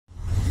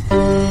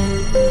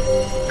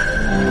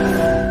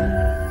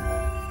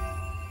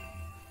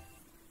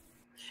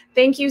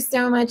Thank you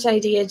so much,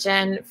 Idea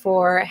Jen,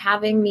 for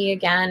having me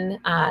again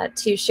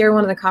to share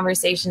one of the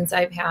conversations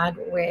I've had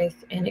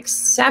with an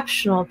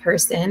exceptional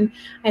person.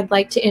 I'd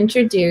like to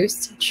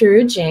introduce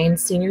True Jane,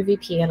 Senior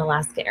VP at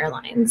Alaska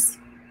Airlines.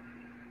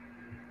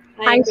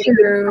 Hi, Hi, good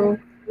True.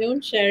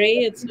 afternoon,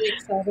 Sherry. It's so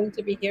exciting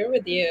to be here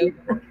with you.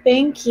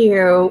 Thank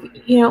you.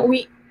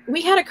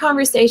 We had a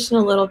conversation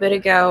a little bit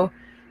ago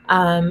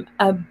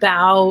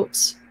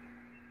about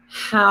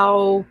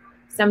how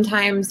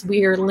sometimes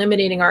we are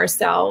limiting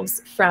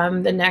ourselves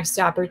from the next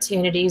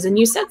opportunities. And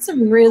you said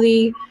some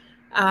great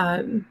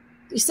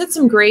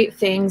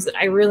things that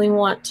I really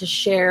want to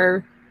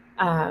share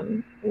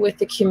with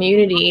the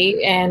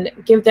community and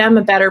give them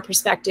a better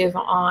perspective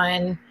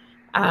on,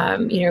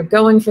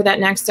 going for that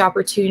next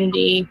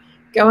opportunity,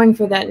 going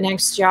for that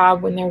next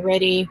job when they're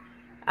ready.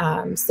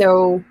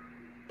 So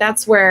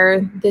that's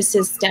where this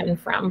is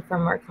stemmed from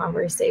our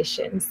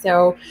conversation.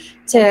 So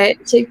to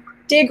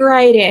dig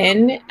right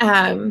in,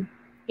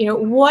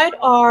 what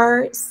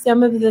are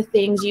some of the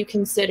things you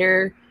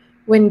consider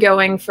when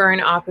going for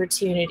an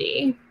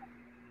opportunity?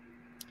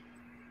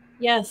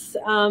 Yes,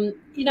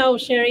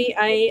 Sherry,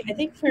 I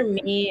think for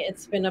me,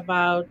 it's been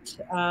about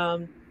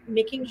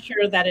making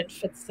sure that it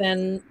fits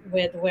in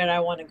with where I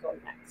want to go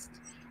next.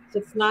 So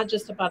it's not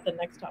just about the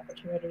next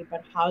opportunity,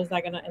 but how is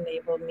that going to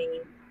enable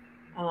me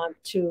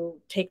to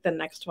take the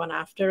next one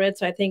after it?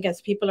 So I think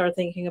as people are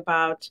thinking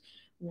about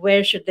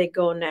where should they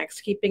go next,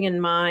 keeping in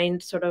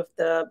mind sort of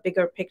the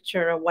bigger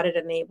picture of what it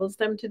enables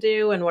them to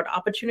do and what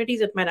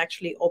opportunities it might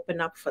actually open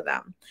up for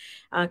them.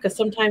 Because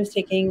sometimes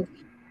taking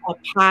a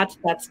path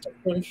that's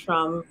different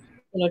from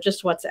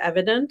just what's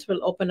evident will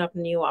open up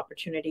new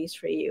opportunities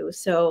for you.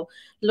 So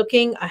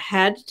looking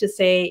ahead to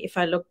say, if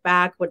I look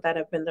back, would that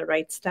have been the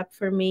right step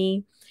for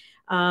me?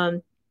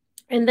 Um,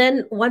 and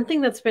then one thing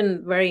that's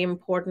been very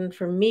important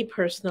for me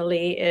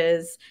personally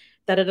is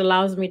that it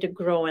allows me to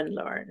grow and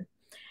learn.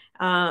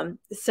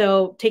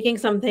 So taking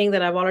something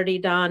that I've already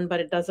done, but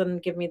it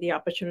doesn't give me the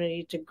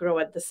opportunity to grow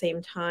at the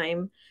same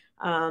time,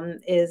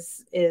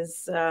 is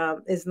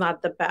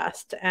not the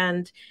best.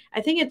 And I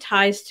think it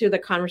ties to the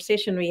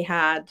conversation we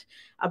had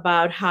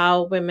about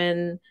how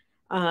women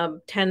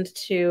tend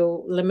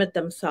to limit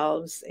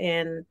themselves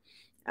in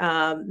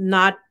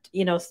not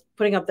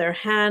putting up their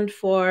hand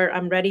for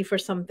I'm ready for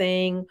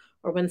something,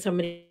 or when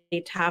somebody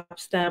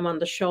taps them on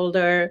the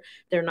shoulder,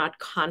 they're not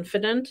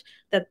confident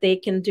that they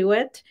can do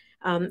it.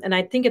 And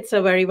I think it's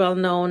a very well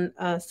known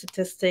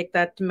statistic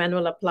that men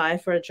will apply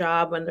for a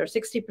job when they're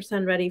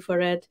 60% ready for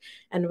it,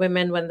 and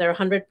women when they're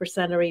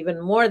 100% or even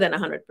more than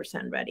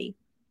 100% ready.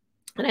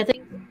 And I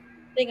think the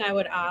thing I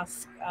would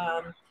ask,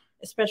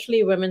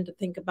 especially women, to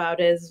think about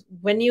is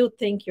when you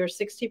think you're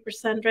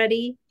 60%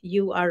 ready,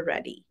 you are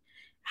ready.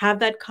 Have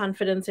that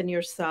confidence in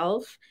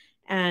yourself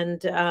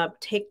and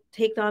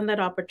take on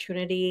that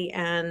opportunity,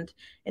 and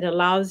it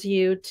allows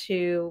you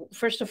to,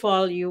 first of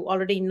all, you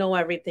already know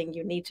everything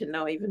you need to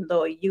know, even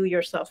though you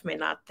yourself may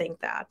not think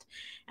that.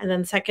 And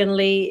then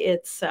secondly,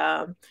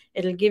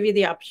 it'll give you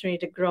the opportunity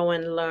to grow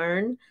and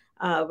learn,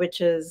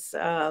 which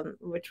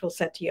will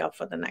set you up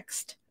for the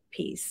next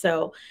piece.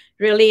 So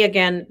really,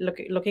 again,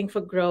 looking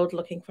for growth,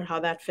 looking for how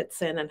that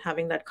fits in, and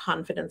having that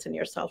confidence in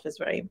yourself is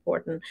very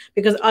important,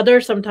 because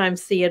others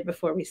sometimes see it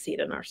before we see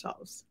it in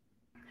ourselves.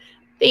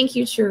 Thank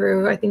you,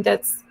 True. I think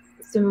that's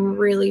some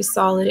really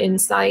solid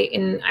insight.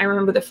 And I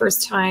remember the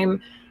first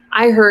time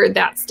I heard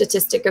that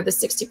statistic of the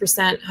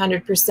 60%,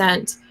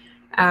 100%.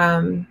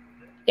 And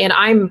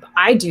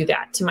I do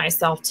that to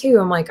myself too.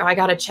 I'm like, oh, I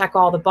got to check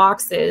all the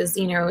boxes,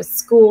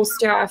 school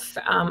stuff,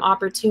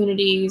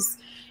 opportunities.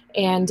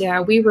 And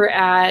it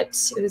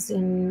was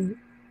in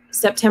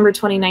September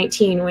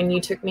 2019 when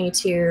you took me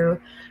to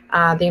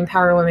the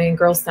Empower Women and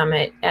Girls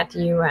Summit at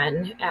the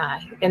UN.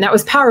 And that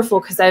was powerful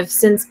because I've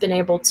since been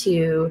able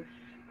to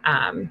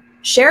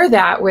share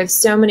that with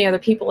so many other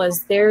people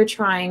as they're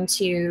trying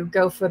to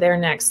go for their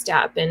next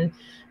step, and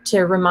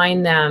to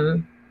remind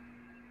them,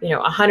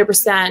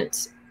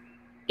 100%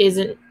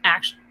 isn't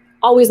actually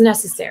always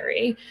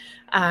necessary.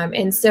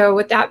 And so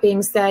with that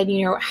being said,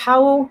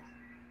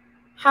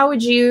 how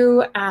would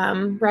you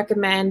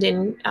recommend,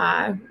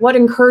 and what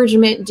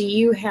encouragement do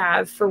you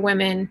have for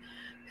women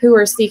who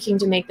are seeking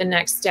to make the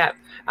next step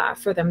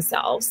for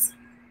themselves?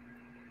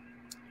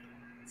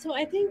 So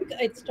I think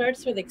it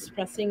starts with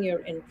expressing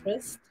your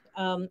interest.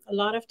 A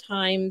lot of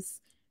times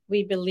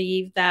we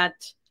believe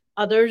that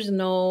others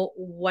know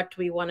what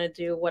we want to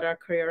do, what our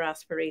career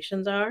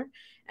aspirations are.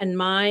 And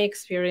my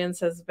experience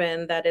has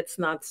been that it's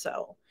not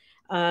so.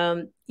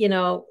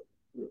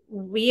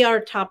 We are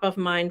top of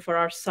mind for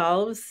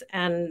ourselves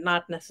and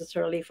not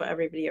necessarily for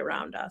everybody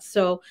around us.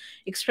 So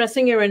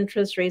expressing your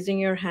interest, raising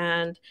your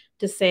hand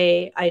to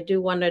say, I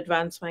do want to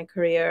advance my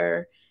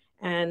career.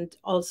 And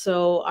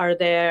also,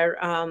 there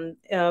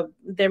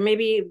may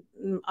be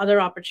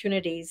other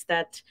opportunities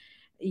that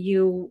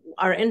you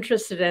are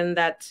interested in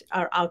that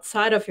are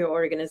outside of your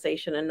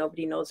organization and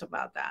nobody knows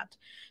about that.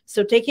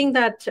 So taking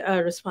that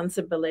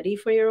responsibility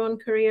for your own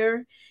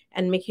career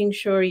and making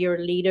sure your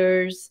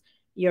leaders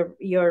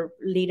your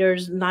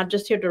leaders, not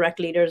just your direct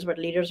leaders, but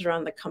leaders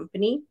around the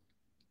company,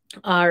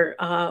 are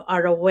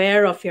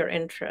aware of your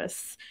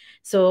interests.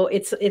 So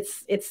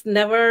it's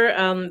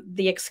never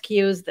the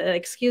excuse. The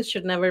excuse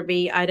should never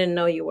be, I didn't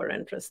know you were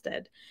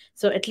interested.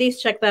 So at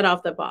least check that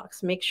off the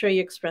box. Make sure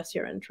you express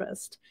your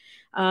interest.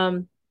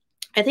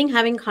 I think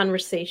having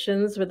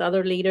conversations with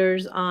other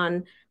leaders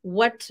on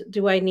what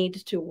do I need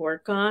to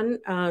work on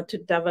to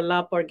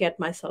develop or get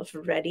myself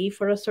ready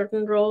for a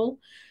certain role.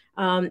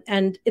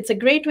 And it's a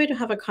great way to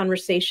have a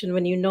conversation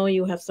when you know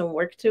you have some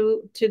work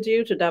to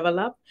do to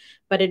develop,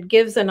 but it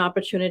gives an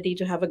opportunity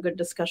to have a good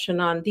discussion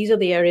on these are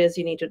the areas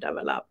you need to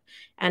develop.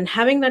 And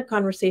having that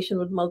conversation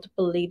with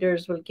multiple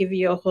leaders will give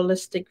you a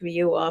holistic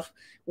view of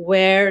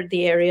where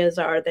the areas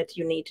are that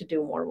you need to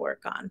do more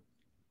work on.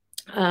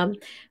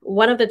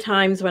 One of the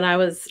times when I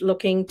was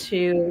looking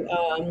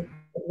to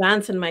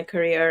advance in my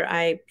career,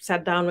 I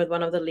sat down with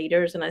one of the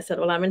leaders and I said,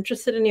 well, I'm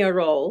interested in your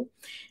role.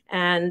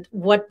 And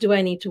what do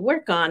I need to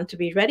work on to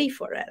be ready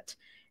for it?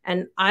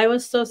 And I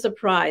was so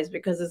surprised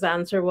because his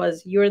answer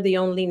was, you're the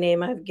only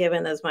name I've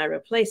given as my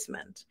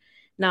replacement.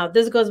 Now,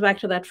 this goes back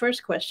to that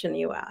first question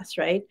you asked,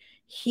 right?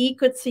 He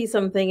could see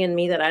something in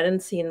me that I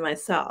didn't see in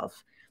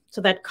myself. So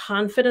that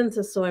confidence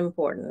is so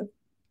important.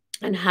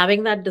 And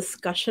having that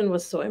discussion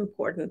was so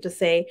important to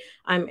say,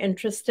 I'm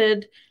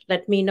interested,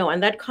 let me know.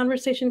 And that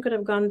conversation could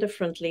have gone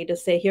differently to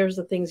say, here's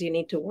the things you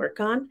need to work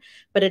on.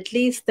 But at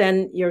least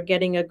then you're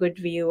getting a good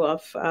view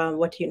of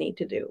what you need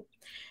to do.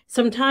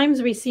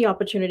 Sometimes we see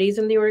opportunities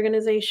in the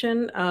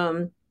organization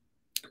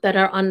that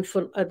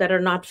are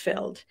not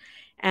filled.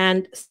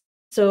 And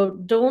so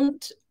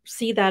don't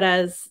see that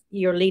as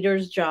your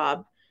leader's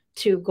job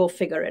to go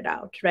figure it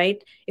out,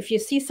 right? If you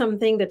see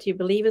something that you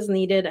believe is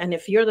needed and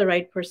if you're the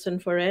right person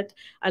for it,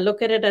 I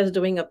look at it as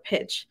doing a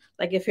pitch.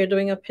 Like if you're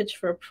doing a pitch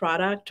for a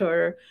product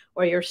or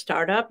your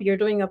startup, you're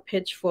doing a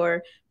pitch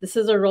for this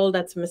is a role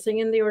that's missing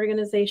in the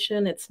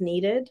organization, it's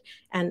needed,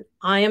 and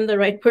I am the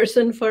right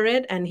person for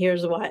it, and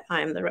here's why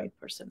I am the right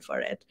person for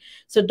it.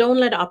 So don't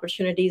let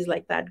opportunities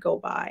like that go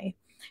by.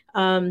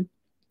 And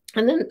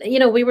then,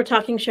 we were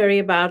talking, Sherry,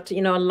 about,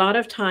 a lot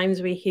of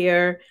times we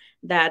hear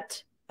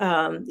that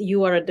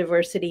you are a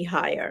diversity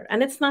hire,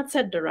 and it's not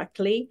said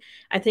directly.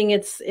 I think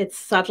it's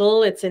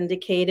subtle. It's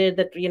indicated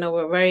that,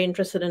 we're very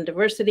interested in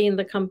diversity in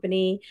the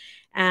company,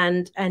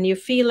 and you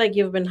feel like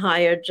you've been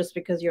hired just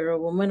because you're a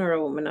woman or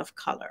a woman of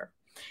color.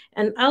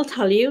 And I'll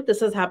tell you, this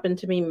has happened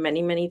to me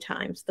many, many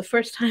times. The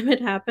first time it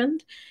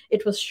happened,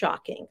 it was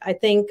shocking. I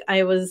think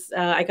I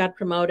got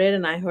promoted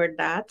and I heard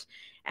that,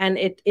 and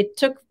it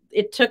took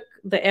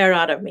the air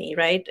out of me,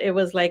 right? It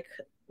was like,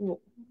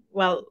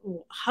 well,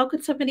 how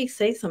could somebody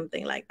say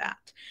something like that?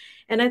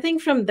 And I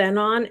think from then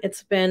on,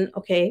 it's been,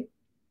 okay,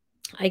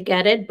 I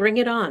get it, bring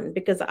it on,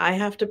 because I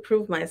have to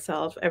prove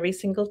myself every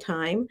single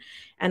time,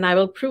 and I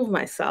will prove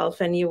myself,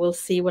 and you will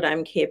see what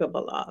I'm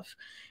capable of.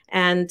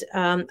 And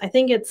I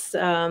think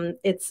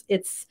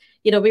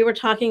we were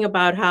talking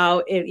about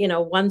how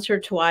once or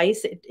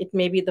twice it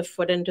may be the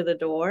foot into the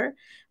door,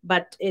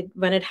 but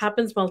when it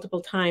happens multiple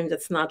times,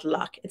 it's not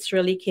luck. It's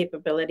really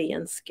capability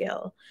and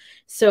skill.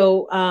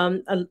 So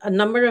a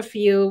number of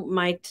you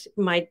might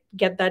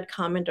get that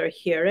comment or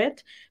hear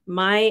it.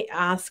 My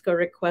ask or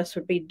request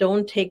would be,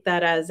 don't take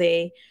that as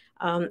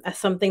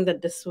something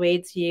that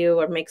dissuades you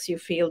or makes you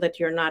feel that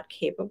you're not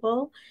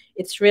capable.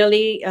 It's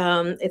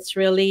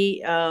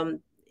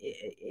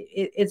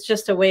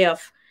just a way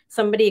of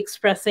somebody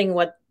expressing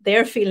what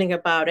they're feeling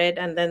about it,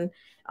 and then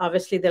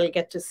obviously they'll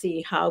get to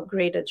see how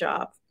great a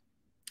job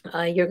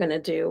you're going to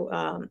do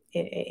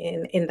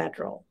in that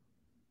role.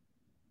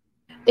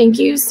 Thank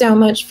you so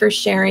much for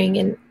sharing.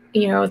 And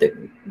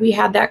we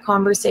had that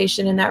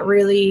conversation, and that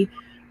really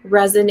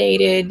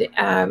resonated.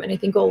 And I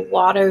think a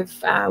lot of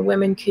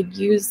women could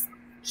use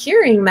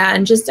hearing that,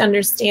 and just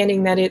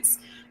understanding that it's,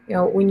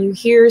 when you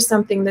hear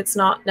something that's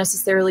not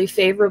necessarily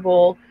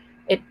favorable,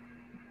 it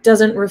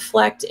doesn't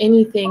reflect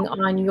anything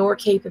on your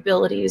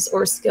capabilities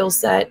or skill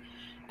set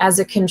as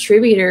a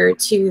contributor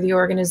to the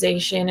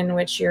organization in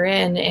which you're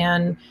in.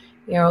 And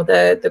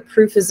the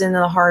proof is in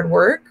the hard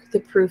work. The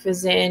proof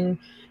is in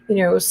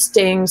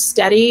staying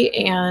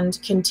steady and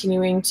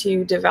continuing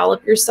to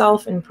develop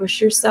yourself and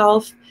push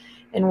yourself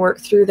and work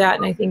through that.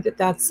 And I think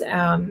that's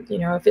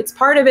if it's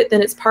part of it,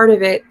 then it's part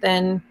of it.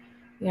 Then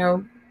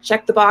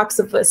check the box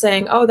of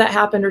saying, oh, that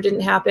happened or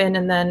didn't happen,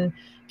 and then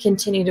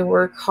continue to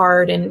work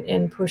hard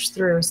and push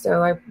through.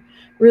 So I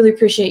really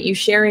appreciate you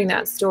sharing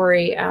that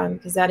story,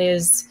 because that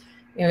is,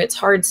 it's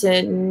hard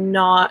to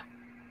not,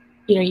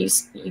 you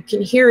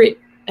can hear it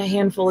a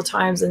handful of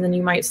times and then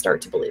you might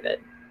start to believe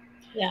it.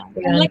 Yeah,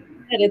 and like you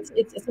said,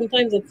 it's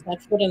sometimes it's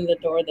that foot in the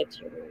door that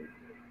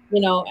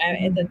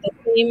the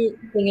same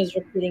thing is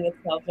repeating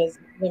itself as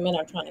women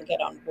are trying to get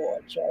on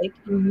boards, right?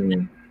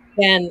 Mm-hmm.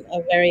 Then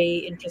a very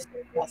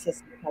interesting process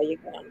of how you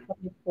get on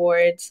public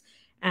boards,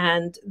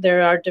 And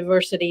there are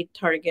diversity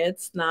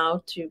targets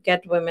now to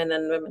get women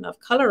and women of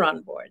color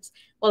on boards.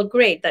 Well,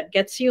 great, that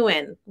gets you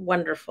in.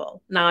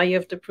 Wonderful. Now you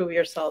have to prove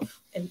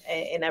yourself in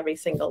every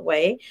single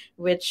way,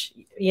 which,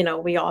 you know,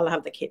 we all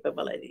have the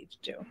capability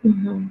to do.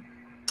 Mm-hmm.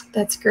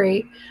 That's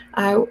great.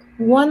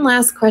 One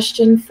last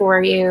question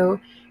for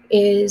you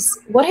is,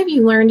 what have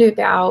you learned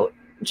about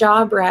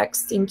job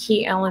recs and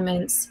key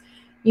elements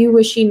you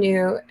wish you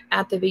knew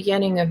at the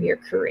beginning of your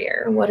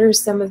career? What are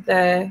some of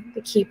the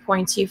key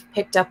points you've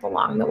picked up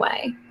along the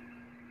way?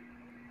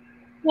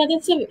 Yeah,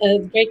 that's a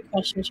great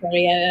question,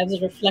 Sherry. I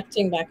was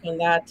reflecting back on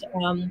that.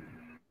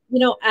 You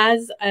know,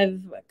 as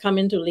I've come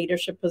into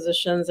leadership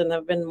positions and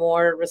I've been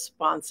more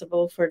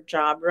responsible for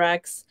job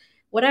recs,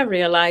 what I've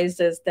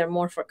realized is they're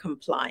more for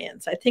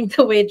compliance. I think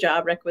the way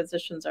job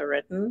requisitions are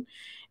written,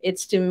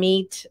 it's to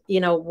meet, you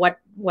know,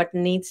 what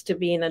needs to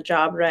be in a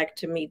job rec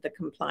to meet the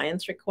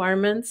compliance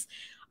requirements.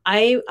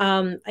 I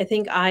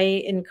think I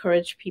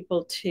encourage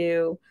people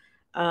to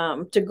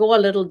go a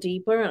little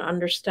deeper and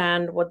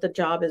understand what the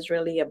job is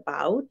really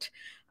about.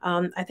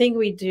 I think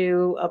we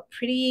do a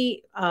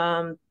pretty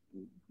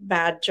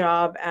bad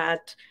job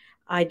at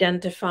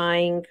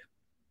identifying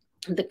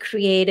the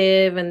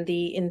creative and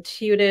the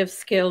intuitive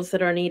skills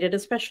that are needed,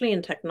 especially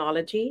in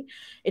technology.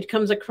 It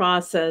comes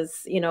across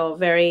as, you know,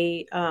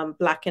 very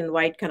black and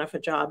white kind of a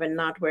job, and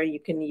not where you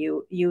can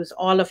use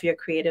all of your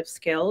creative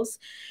skills.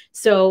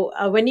 So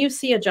when you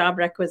see a job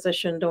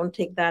requisition, don't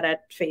take that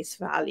at face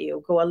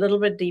value. Go a little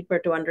bit deeper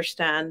to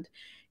understand,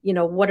 you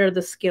know, what are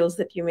the skills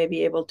that you may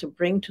be able to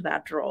bring to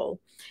that role,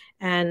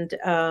 and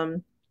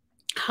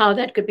how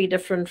that could be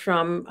different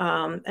from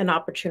an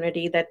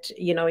opportunity that,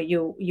 you know,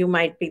 you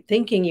might be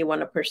thinking you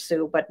want to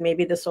pursue, but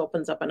maybe this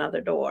opens up another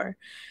door.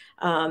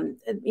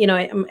 You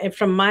know,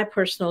 from my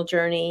personal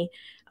journey,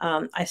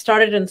 I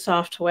started in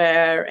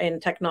software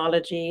and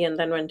technology, and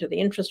then went to the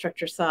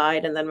infrastructure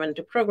side, and then went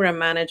to program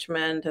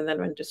management, and then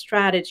went to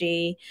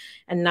strategy,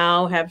 and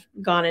now have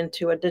gone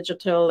into a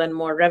digital and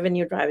more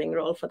revenue driving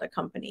role for the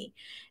company.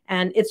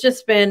 And it's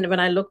just been,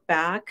 when I look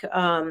back,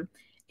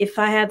 if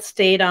I had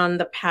stayed on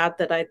the path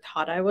that I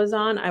thought I was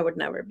on, I would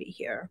never be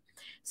here.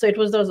 So it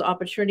was those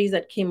opportunities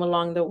that came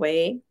along the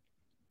way,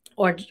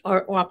 or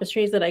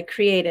opportunities that I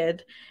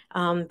created,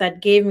 that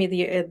gave me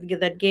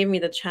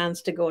the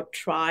chance to go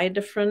try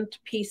different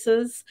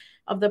pieces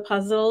of the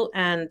puzzle.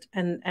 And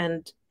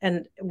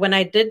when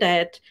I did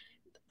that,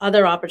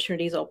 other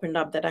opportunities opened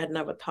up that I had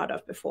never thought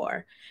of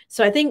before.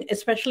 So I think,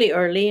 especially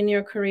early in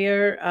your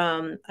career,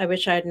 I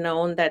wish I had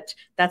known that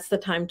that's the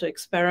time to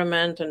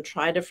experiment and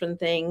try different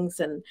things,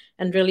 and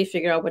really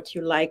figure out what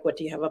you like, what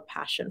you have a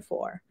passion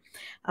for.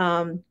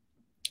 And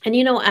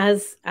you know,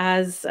 as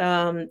coming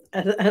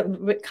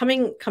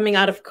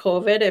out of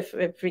COVID,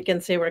 if we can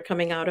say we're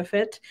coming out of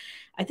it,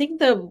 I think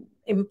the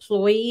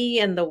employee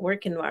and the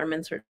work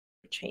environments are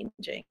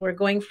changing. We're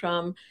going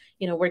from,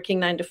 you know, working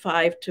 9 to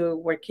 5 to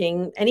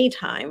working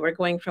anytime. We're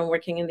going from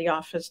working in the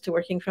office to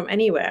working from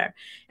anywhere.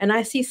 And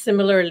I see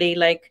similarly,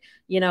 like,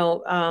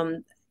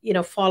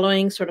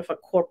 following sort of a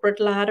corporate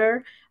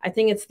ladder. I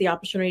think it's the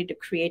opportunity to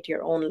create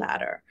your own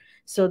ladder.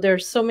 So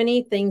there's so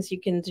many things you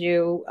can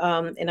do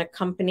in a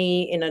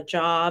company, in a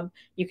job.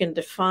 You can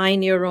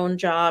define your own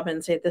job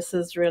and say, this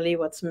is really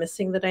what's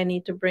missing that I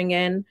need to bring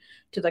in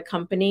to the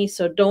company.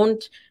 So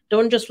don't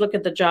just look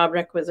at the job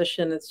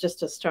requisition. It's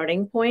just a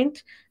starting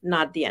point,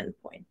 not the end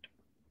point.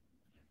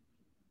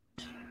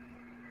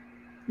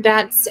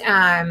 That's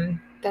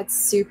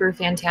super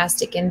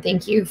fantastic, and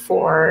thank you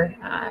for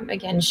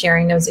again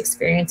sharing those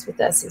experiences with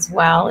us as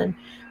well. And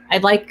I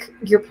like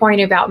your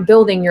point about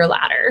building your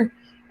ladder,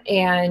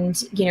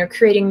 and, you know,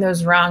 creating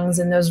those rungs,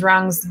 and those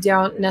rungs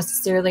don't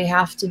necessarily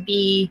have to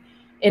be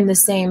in the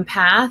same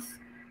path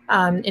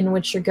in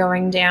which you're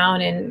going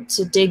down, and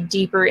to dig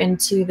deeper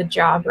into the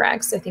job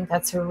recs. I think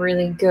that's a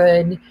really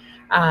good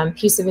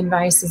piece of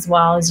advice, as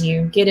well, as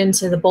you get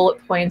into the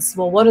bullet points.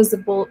 Well, what does the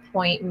bullet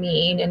point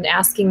mean? And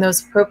asking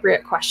those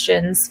appropriate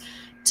questions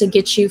to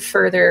get you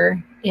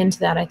further into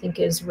that, I think,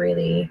 is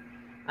really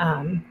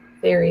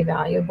very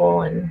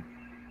valuable, and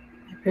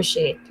I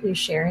appreciate you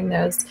sharing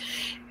those.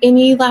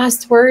 Any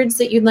last words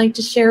that you'd like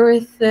to share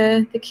with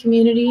the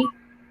community?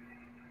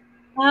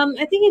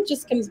 I think it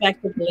just comes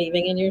back to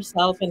believing in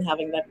yourself and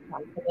having that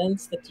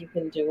confidence that you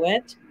can do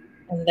it,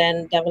 and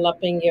then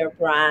developing your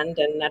brand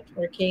and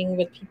networking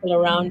with people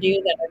around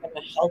you that are going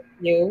to help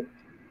you,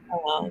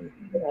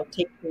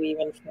 take you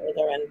even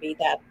further, and be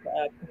that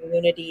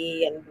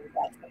community and be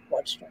that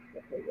support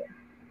structure for you.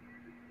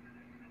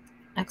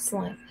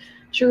 Excellent.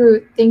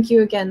 Drew, thank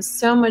you again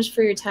so much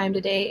for your time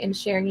today and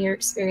sharing your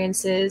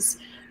experiences.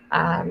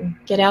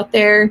 Get out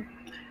there,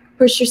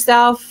 push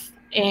yourself,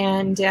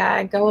 and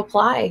go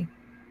apply.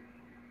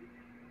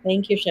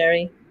 Thank you,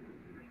 Sherry.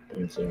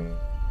 Thank you.